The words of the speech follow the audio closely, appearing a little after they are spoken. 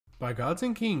By Gods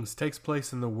and Kings takes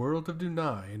place in the world of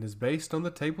Dunai and is based on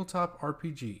the tabletop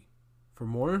RPG. For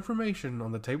more information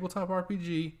on the tabletop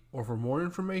RPG or for more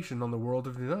information on the world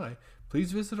of Dunai,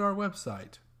 please visit our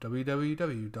website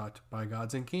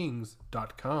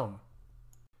www.bygodsandkings.com.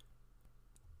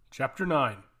 Chapter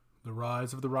 9. The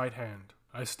Rise of the Right Hand.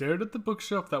 I stared at the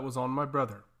bookshelf that was on my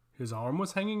brother. His arm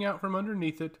was hanging out from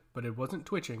underneath it, but it wasn't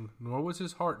twitching, nor was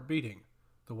his heart beating.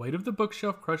 The weight of the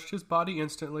bookshelf crushed his body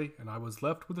instantly, and I was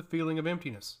left with a feeling of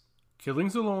emptiness. Killing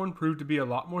Zalorn proved to be a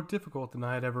lot more difficult than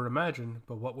I had ever imagined,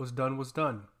 but what was done was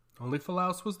done. Only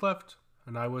Phalaus was left,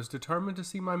 and I was determined to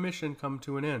see my mission come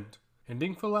to an end.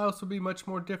 Ending Phalaus would be much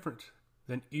more different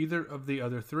than either of the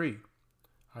other three.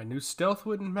 I knew stealth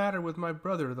wouldn't matter with my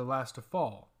brother, the last to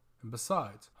fall, and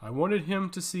besides, I wanted him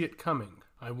to see it coming.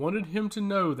 I wanted him to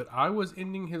know that I was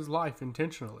ending his life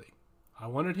intentionally. I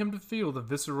wanted him to feel the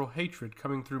visceral hatred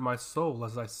coming through my soul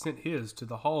as I sent his to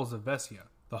the halls of Vesia.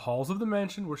 The halls of the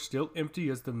mansion were still empty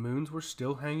as the moons were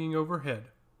still hanging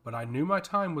overhead, but I knew my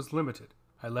time was limited.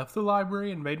 I left the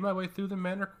library and made my way through the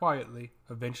manor quietly,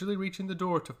 eventually reaching the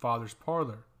door to Father's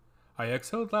parlor. I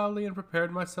exhaled loudly and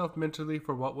prepared myself mentally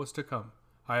for what was to come.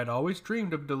 I had always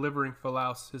dreamed of delivering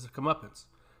Phalaus his comeuppance,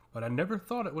 but I never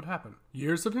thought it would happen.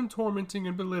 Years of him tormenting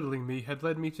and belittling me had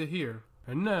led me to here,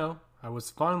 and now I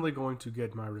was finally going to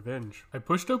get my revenge. I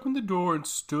pushed open the door and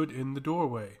stood in the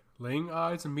doorway, laying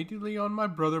eyes immediately on my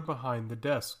brother behind the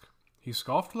desk. He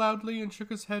scoffed loudly and shook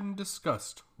his head in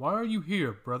disgust. "Why are you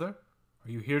here, brother?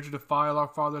 Are you here to defile our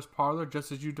father's parlor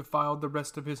just as you defiled the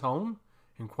rest of his home?"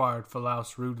 inquired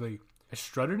Phalaus rudely. I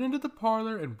strutted into the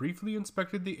parlor and briefly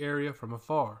inspected the area from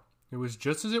afar. It was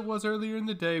just as it was earlier in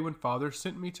the day when Father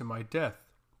sent me to my death.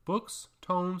 Books,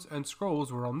 tomes, and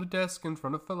scrolls were on the desk in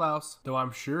front of Phalaus, though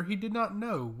I'm sure he did not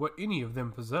know what any of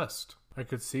them possessed. I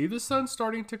could see the sun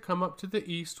starting to come up to the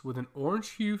east with an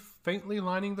orange hue faintly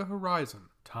lining the horizon.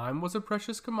 Time was a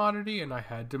precious commodity and I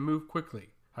had to move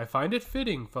quickly. "I find it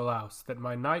fitting, Phalaus, that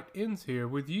my night ends here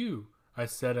with you," I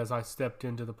said as I stepped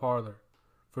into the parlor.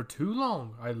 "For too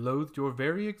long I loathed your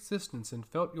very existence and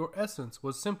felt your essence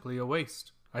was simply a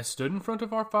waste." I stood in front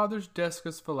of our father's desk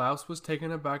as Phalaus was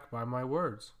taken aback by my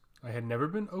words. I had never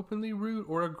been openly rude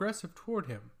or aggressive toward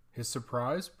him. His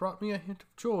surprise brought me a hint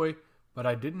of joy, but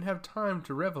I didn't have time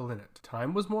to revel in it.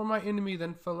 Time was more my enemy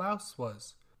than Phalaus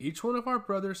was. "Each one of our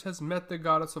brothers has met the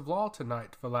goddess of law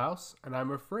tonight, Phalaus, and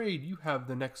I'm afraid you have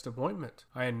the next appointment,"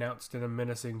 I announced in a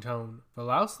menacing tone.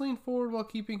 Phalaus leaned forward while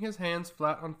keeping his hands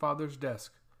flat on Father's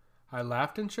desk. I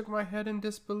laughed and shook my head in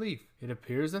disbelief. "It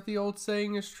appears that the old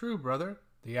saying is true, brother.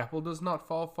 The apple does not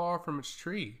fall far from its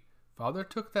tree. Father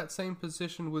took that same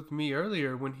position with me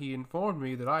earlier when he informed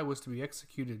me that I was to be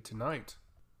executed tonight."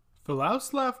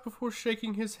 Phalaus laughed before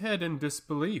shaking his head in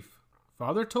disbelief.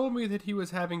 "Father told me that he was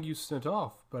having you sent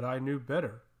off, but I knew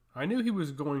better. I knew he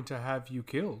was going to have you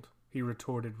killed," he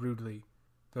retorted rudely.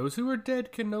 "Those who are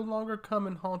dead can no longer come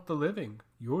and haunt the living.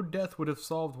 Your death would have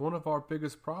solved one of our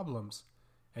biggest problems.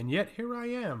 And yet here I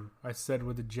am," I said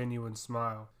with a genuine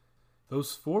smile.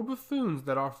 "Those 4 buffoons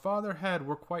that our father had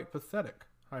were quite pathetic,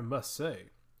 I must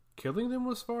say. Killing them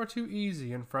was far too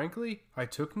easy, and frankly, I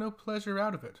took no pleasure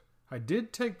out of it. I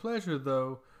did take pleasure,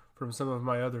 though, from some of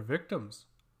my other victims."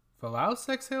 Phalaus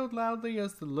exhaled loudly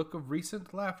as the look of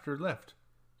recent laughter left.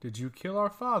 "Did you kill our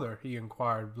father?" he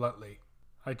inquired bluntly.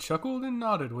 I chuckled and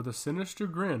nodded with a sinister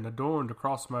grin adorned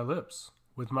across my lips.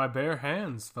 "With my bare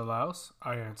hands, Phalaus,"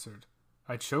 I answered.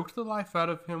 I choked the life out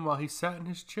of him while he sat in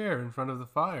his chair in front of the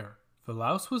fire.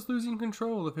 Phalaus was losing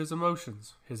control of his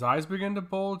emotions. His eyes began to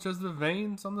bulge as the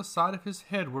veins on the side of his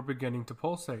head were beginning to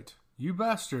pulsate. "You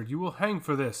bastard, you will hang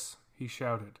for this," he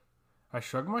shouted. I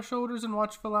shrugged my shoulders and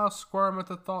watched Phalaus squirm at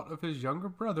the thought of his younger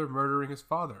brother murdering his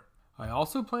father. I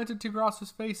also planted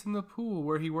Tigras's face in the pool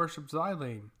where he worshipped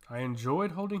Xylane. I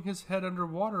enjoyed holding his head under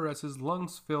water as his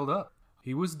lungs filled up.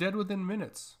 He was dead within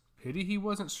minutes. Pity he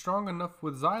wasn't strong enough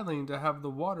with Xylane to have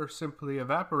the water simply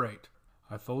evaporate.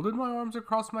 I folded my arms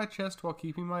across my chest while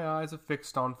keeping my eyes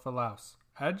affixed on Phalaus.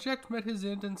 Abject met his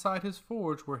end inside his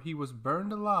forge where he was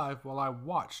burned alive while I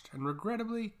watched, and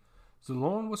regrettably,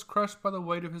 Zalorn was crushed by the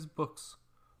weight of his books.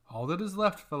 "All that is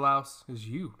left, Phalaus, is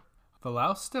you."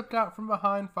 Phalaus stepped out from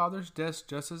behind Father's desk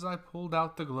just as I pulled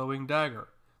out the glowing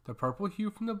dagger. The purple hue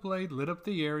from the blade lit up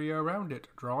the area around it,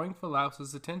 drawing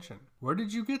Phalaus's attention. "Where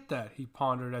did you get that?" he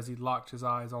pondered as he locked his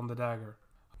eyes on the dagger.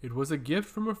 "It was a gift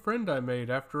from a friend I made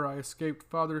after I escaped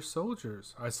Father's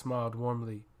soldiers," I smiled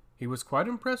warmly. "He was quite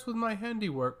impressed with my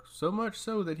handiwork, so much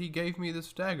so that he gave me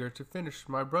this dagger to finish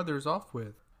my brothers off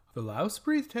with." Phalaus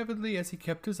breathed heavily as he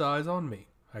kept his eyes on me.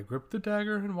 I gripped the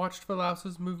dagger and watched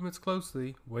Phalaus's movements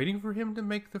closely, waiting for him to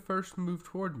make the first move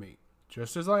toward me.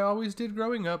 Just as I always did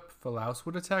growing up, Phalaus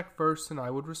would attack first and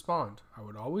I would respond. I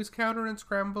would always counter and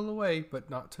scramble away, but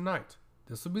not tonight.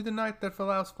 This would be the night that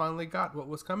Phalaus finally got what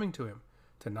was coming to him.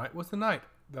 Tonight was the night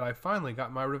that I finally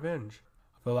got my revenge.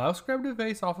 Phalaus grabbed a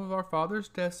vase off of our father's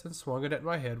desk and swung it at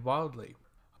my head wildly.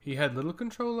 He had little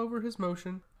control over his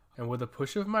motion, and with a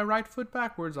push of my right foot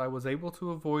backwards, I was able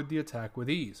to avoid the attack with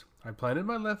ease. I planted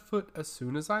my left foot as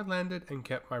soon as I landed and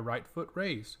kept my right foot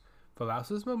raised.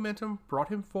 Phalaus's momentum brought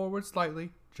him forward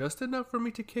slightly, just enough for me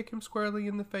to kick him squarely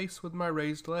in the face with my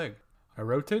raised leg. I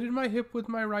rotated my hip with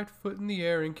my right foot in the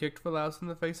air and kicked Phalaus in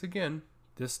the face again,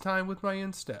 this time with my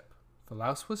instep.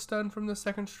 Phalaus was stunned from the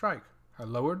second strike. I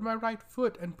lowered my right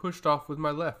foot and pushed off with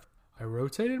my left. I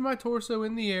rotated my torso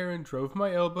in the air and drove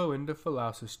my elbow into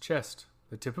Phalaus's chest.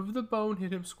 The tip of the bone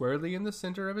hit him squarely in the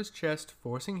center of his chest,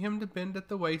 forcing him to bend at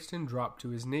the waist and drop to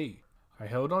his knee. I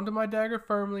held onto my dagger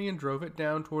firmly and drove it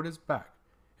down toward his back.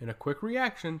 In a quick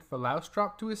reaction, Phalaus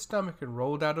dropped to his stomach and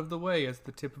rolled out of the way as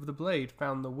the tip of the blade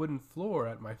found the wooden floor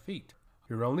at my feet.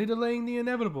 "You're only delaying the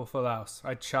inevitable, Phalaus,"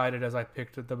 I chided as I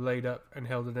picked the blade up and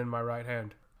held it in my right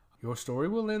hand. "Your story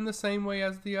will end the same way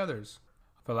as the others."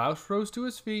 Phalaus rose to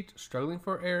his feet, struggling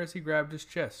for air as he grabbed his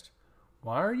chest.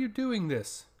 "Why are you doing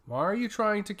this? Why are you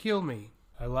trying to kill me?"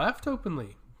 I laughed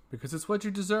openly. "Because it's what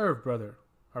you deserve, brother,"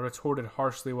 I retorted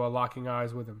harshly while locking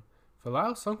eyes with him.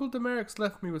 "Phalaus, Uncle Demerix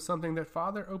left me with something that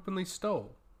father openly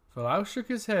stole." Phalaus shook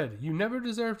his head. "You never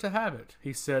deserved to have it,"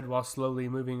 he said while slowly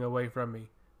moving away from me.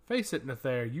 "Face it,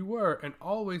 Nethair, you were, and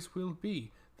always will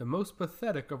be, the most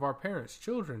pathetic of our parents'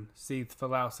 children," seethed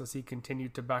Phalaus as he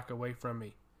continued to back away from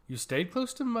me. "You stayed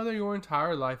close to Mother your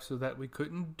entire life so that we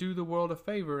couldn't do the world a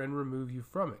favor and remove you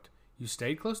from it. You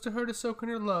stayed close to her to soak in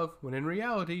her love, when in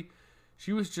reality,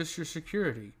 she was just your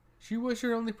security. She was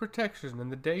your only protection,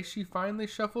 and the day she finally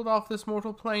shuffled off this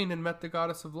mortal plane and met the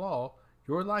goddess of law,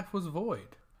 your life was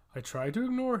void." I tried to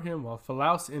ignore him while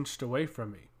Phalaus inched away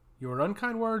from me. "Your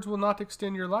unkind words will not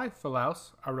extend your life,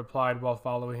 Phalaus," I replied while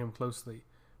following him closely.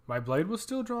 My blade was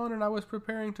still drawn and I was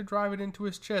preparing to drive it into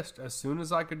his chest as soon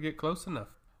as I could get close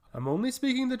enough. "I'm only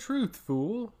speaking the truth,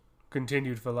 fool,"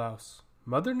 continued Phalaus.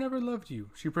 "Mother never loved you.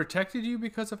 She protected you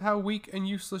because of how weak and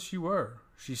useless you were.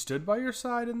 She stood by your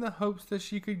side in the hopes that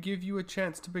she could give you a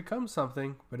chance to become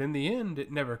something, but in the end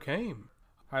it never came."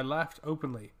 I laughed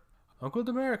openly. "Uncle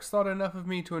Demerix thought enough of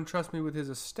me to entrust me with his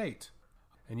estate."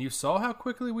 "And you saw how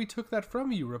quickly we took that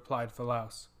from you," replied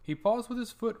Phalaus. He paused with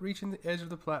his foot reaching the edge of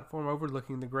the platform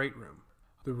overlooking the great room.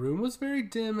 The room was very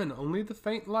dim and only the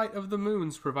faint light of the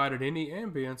moons provided any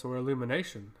ambience or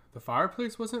illumination. The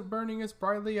fireplace wasn't burning as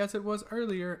brightly as it was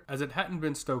earlier, as it hadn't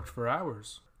been stoked for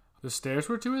hours. The stairs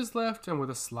were to his left, and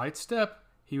with a slight step,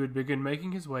 he would begin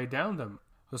making his way down them.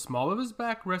 The small of his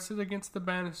back rested against the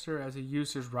banister as he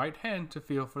used his right hand to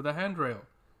feel for the handrail.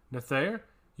 "Nethair,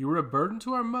 you were a burden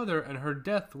to our mother, and her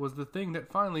death was the thing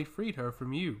that finally freed her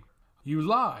from you." "You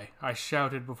lie!" I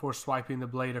shouted before swiping the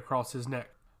blade across his neck.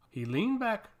 He leaned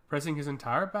back, pressing his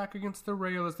entire back against the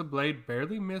rail as the blade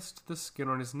barely missed the skin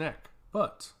on his neck.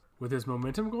 But, with his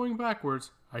momentum going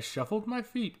backwards, I shuffled my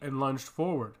feet and lunged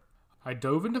forward. I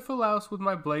dove into Phalaus with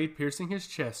my blade piercing his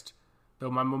chest,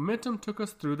 though my momentum took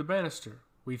us through the banister.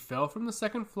 We fell from the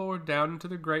second floor down into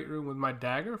the great room with my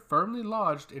dagger firmly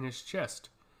lodged in his chest.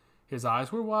 His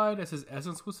eyes were wide as his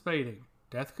essence was fading.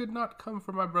 Death could not come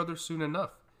for my brother soon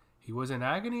enough. He was in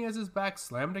agony as his back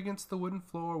slammed against the wooden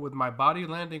floor with my body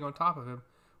landing on top of him,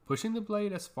 pushing the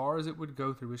blade as far as it would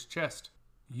go through his chest.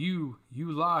 You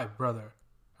lie, brother,"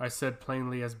 I said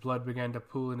plainly as blood began to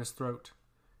pool in his throat.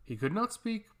 He could not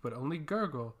speak, but only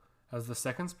gurgle as the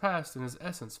seconds passed and his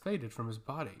essence faded from his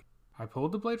body. I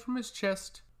pulled the blade from his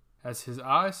chest as his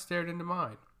eyes stared into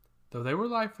mine. Though they were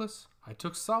lifeless, I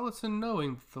took solace in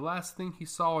knowing that the last thing he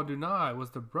saw in Dunai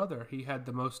was the brother he had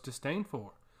the most disdain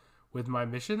for. With my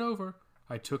mission over,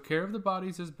 I took care of the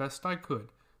bodies as best I could.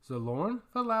 Zalorn,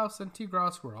 Phalaus, and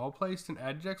Tigras were all placed in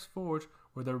Adjek's forge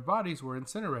where their bodies were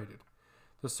incinerated.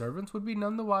 The servants would be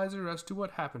none the wiser as to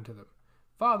what happened to them.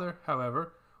 Father,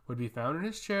 however, would be found in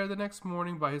his chair the next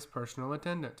morning by his personal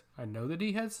attendant. I know that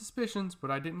he had suspicions,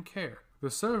 but I didn't care. The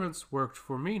servants worked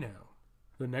for me now.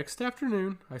 The next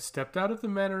afternoon, I stepped out of the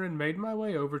manor and made my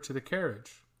way over to the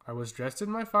carriage. I was dressed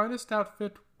in my finest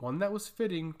outfit, one that was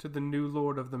fitting to the new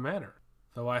lord of the manor.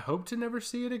 Though I hoped to never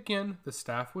see it again, the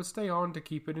staff would stay on to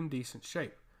keep it in decent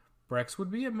shape. Brex would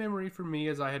be a memory for me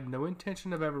as I had no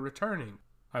intention of ever returning.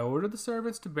 I ordered the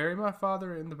servants to bury my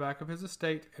father in the back of his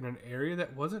estate in an area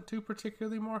that wasn't too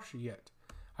particularly marshy yet.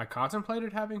 I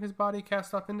contemplated having his body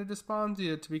cast off into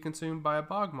Desponsia to be consumed by a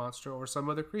bog monster or some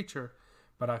other creature,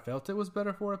 but I felt it was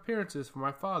better for appearances for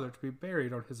my father to be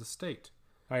buried on his estate.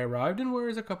 I arrived in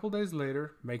Wers a couple days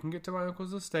later, making it to my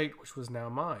uncle's estate, which was now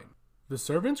mine. The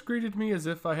servants greeted me as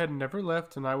if I had never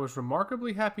left, and I was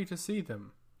remarkably happy to see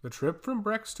them. The trip from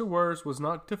Brex to Wers was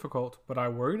not difficult, but I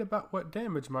worried about what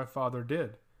damage my father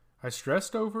did. I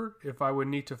stressed over if I would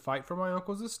need to fight for my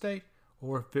uncle's estate,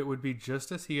 or if it would be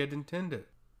just as he had intended.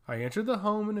 I entered the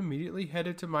home and immediately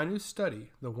headed to my new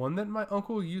study, the one that my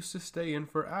uncle used to stay in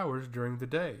for hours during the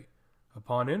day.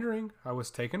 Upon entering, I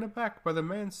was taken aback by the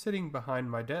man sitting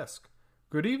behind my desk.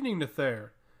 "Good evening,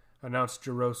 Nethaire," announced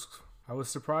Jarosk. I was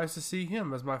surprised to see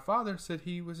him, as my father said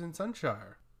he was in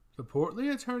Sunshire. The portly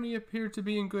attorney appeared to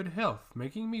be in good health,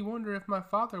 making me wonder if my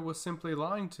father was simply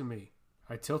lying to me.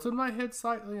 I tilted my head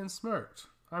slightly and smirked.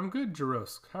 "I'm good,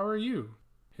 Jarosk. How are you?"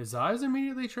 His eyes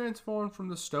immediately transformed from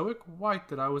the stoic white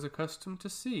that I was accustomed to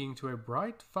seeing to a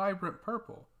bright, vibrant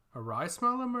purple. A wry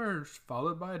smile emerged,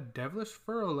 followed by a devilish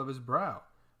furrow of his brow.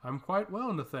 "I'm quite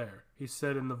well, Nethaire," he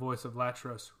said in the voice of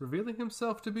Latros, revealing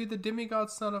himself to be the demigod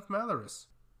son of Malorus.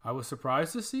 I was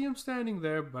surprised to see him standing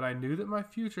there, but I knew that my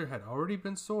future had already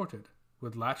been sorted.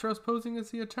 With Latros posing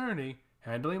as the attorney,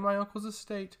 handling my uncle's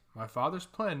estate, my father's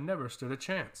plan never stood a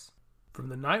chance. From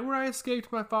the night where I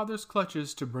escaped my father's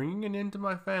clutches to bringing an end to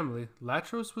my family,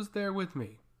 Latros was there with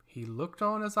me. He looked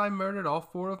on as I murdered all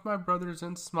 4 of my brothers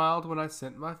and smiled when I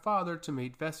sent my father to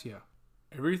meet Vesia.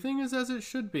 "Everything is as it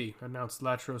should be," announced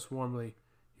Latros warmly.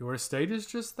 "Your estate is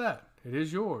just that. It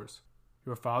is yours.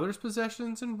 Your father's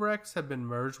possessions in Brex have been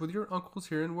merged with your uncle's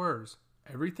here in Wers.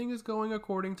 Everything is going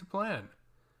according to plan."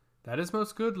 "That is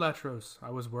most good, Latros. I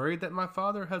was worried that my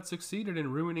father had succeeded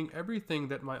in ruining everything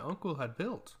that my uncle had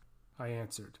built," I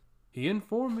answered. "He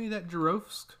informed me that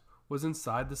Jarovsk was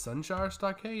inside the Sunshire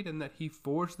stockade and that he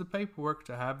forged the paperwork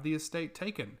to have the estate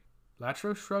taken."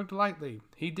 Latros shrugged lightly.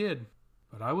 "He did,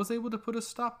 but I was able to put a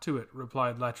stop to it,"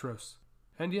 replied Latros.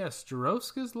 "And yes,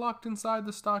 Jarovsk is locked inside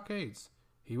the stockades.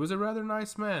 He was a rather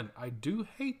nice man. I do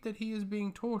hate that he is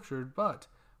being tortured, but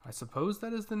I suppose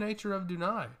that is the nature of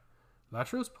Dunai."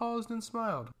 Latros paused and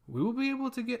smiled. "We will be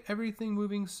able to get everything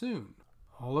moving soon.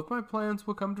 All of my plans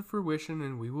will come to fruition,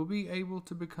 and we will be able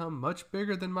to become much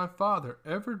bigger than my father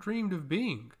ever dreamed of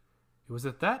being." It was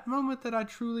at that moment that I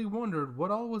truly wondered what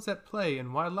all was at play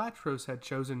and why Latros had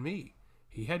chosen me.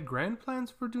 He had grand plans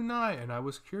for Dunai, and I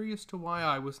was curious to why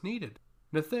I was needed.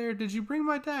 "Nethaire, did you bring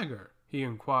my dagger?" he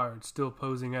inquired, still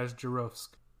posing as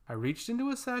Jarovsk. I reached into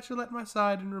a satchel at my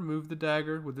side and removed the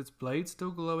dagger, with its blade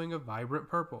still glowing a vibrant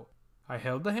purple. I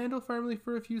held the handle firmly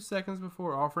for a few seconds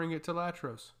before offering it to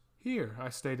Latros. "Here," I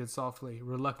stated softly,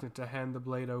 reluctant to hand the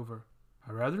blade over.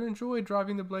 I rather enjoyed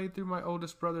driving the blade through my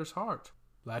oldest brother's heart.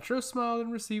 Latros smiled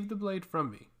and received the blade from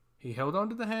me. He held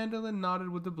onto the handle and nodded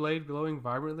with the blade glowing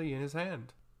vibrantly in his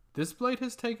hand. "This blade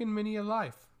has taken many a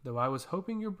life, though I was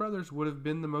hoping your brother's would have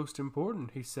been the most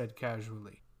important," he said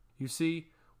casually. "You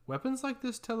see, weapons like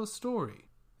this tell a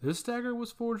story. This dagger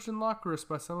was forged in Locrius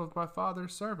by some of my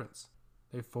father's servants.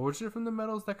 They forged it from the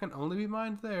metals that can only be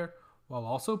mined there, while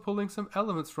also pulling some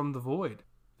elements from the void.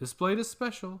 This blade is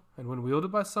special, and when wielded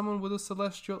by someone with a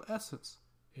celestial essence,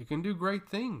 it can do great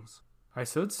things." I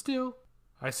stood still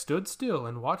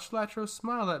and watched Latros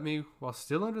smile at me while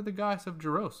still under the guise of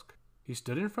Jarosk. He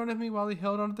stood in front of me while he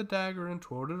held onto the dagger and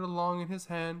twirled it along in his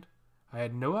hand. I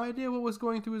had no idea what was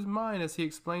going through his mind as he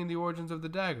explained the origins of the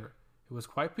dagger. It was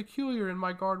quite peculiar, and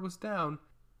my guard was down,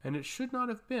 and it should not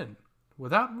have been.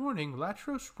 Without warning,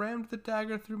 Latros rammed the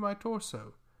dagger through my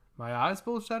torso. My eyes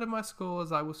bulged out of my skull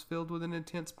as I was filled with an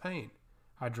intense pain.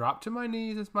 I dropped to my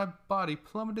knees as my body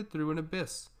plummeted through an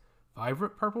abyss.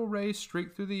 Vibrant purple rays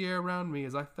streaked through the air around me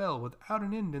as I fell without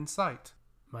an end in sight.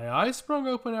 My eyes sprung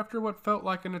open after what felt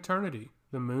like an eternity.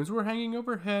 The moons were hanging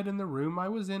overhead, and the room I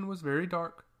was in was very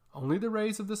dark. Only the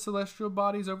rays of the celestial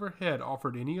bodies overhead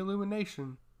offered any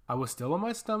illumination. I was still on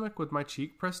my stomach with my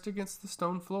cheek pressed against the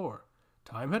stone floor.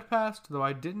 Time had passed, though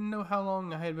I didn't know how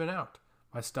long I had been out.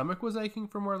 My stomach was aching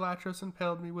from where Latros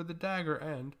impaled me with the dagger,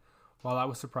 and, while I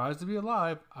was surprised to be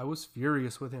alive, I was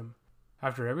furious with him.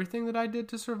 After everything that I did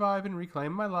to survive and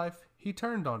reclaim my life, he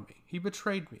turned on me. He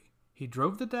betrayed me. He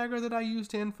drove the dagger that I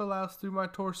used to enfilous through my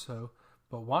torso,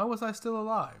 but why was I still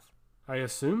alive? I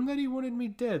assumed that he wanted me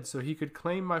dead so he could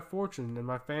claim my fortune and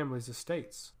my family's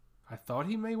estates. I thought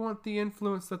he may want the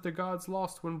influence that the gods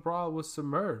lost when Brawl was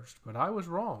submerged, but I was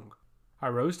wrong. I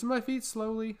rose to my feet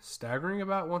slowly, staggering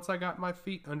about once I got my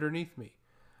feet underneath me.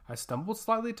 I stumbled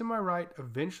slightly to my right,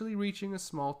 eventually reaching a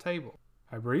small table.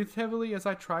 I breathed heavily as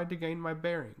I tried to gain my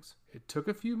bearings. It took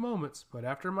a few moments, but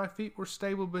after my feet were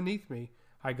stable beneath me,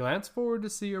 I glanced forward to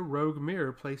see a rogue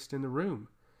mirror placed in the room.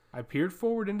 I peered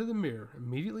forward into the mirror,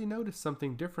 immediately noticed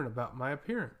something different about my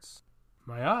appearance.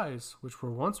 My eyes, which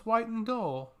were once white and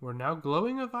dull, were now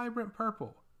glowing a vibrant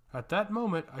purple. At that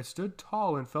moment, I stood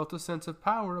tall and felt a sense of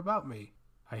power about me.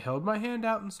 I held my hand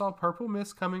out and saw purple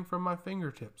mist coming from my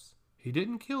fingertips. He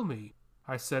didn't kill me,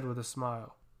 I said with a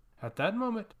smile. At that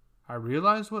moment, I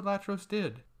realized what Latros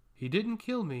did. He didn't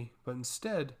kill me, but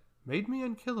instead made me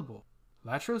unkillable.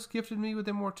 Latros gifted me with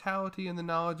immortality and the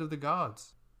knowledge of the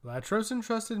gods. Latros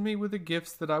entrusted me with the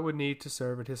gifts that I would need to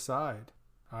serve at his side.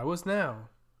 I was now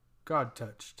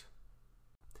God-touched.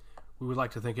 We would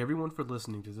like to thank everyone for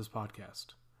listening to this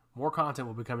podcast. More content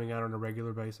will be coming out on a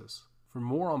regular basis. For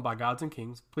more on By Gods and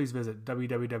Kings, please visit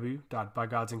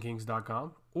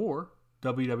www.bygodsandkings.com or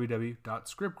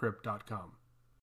www.scriptcrypt.com.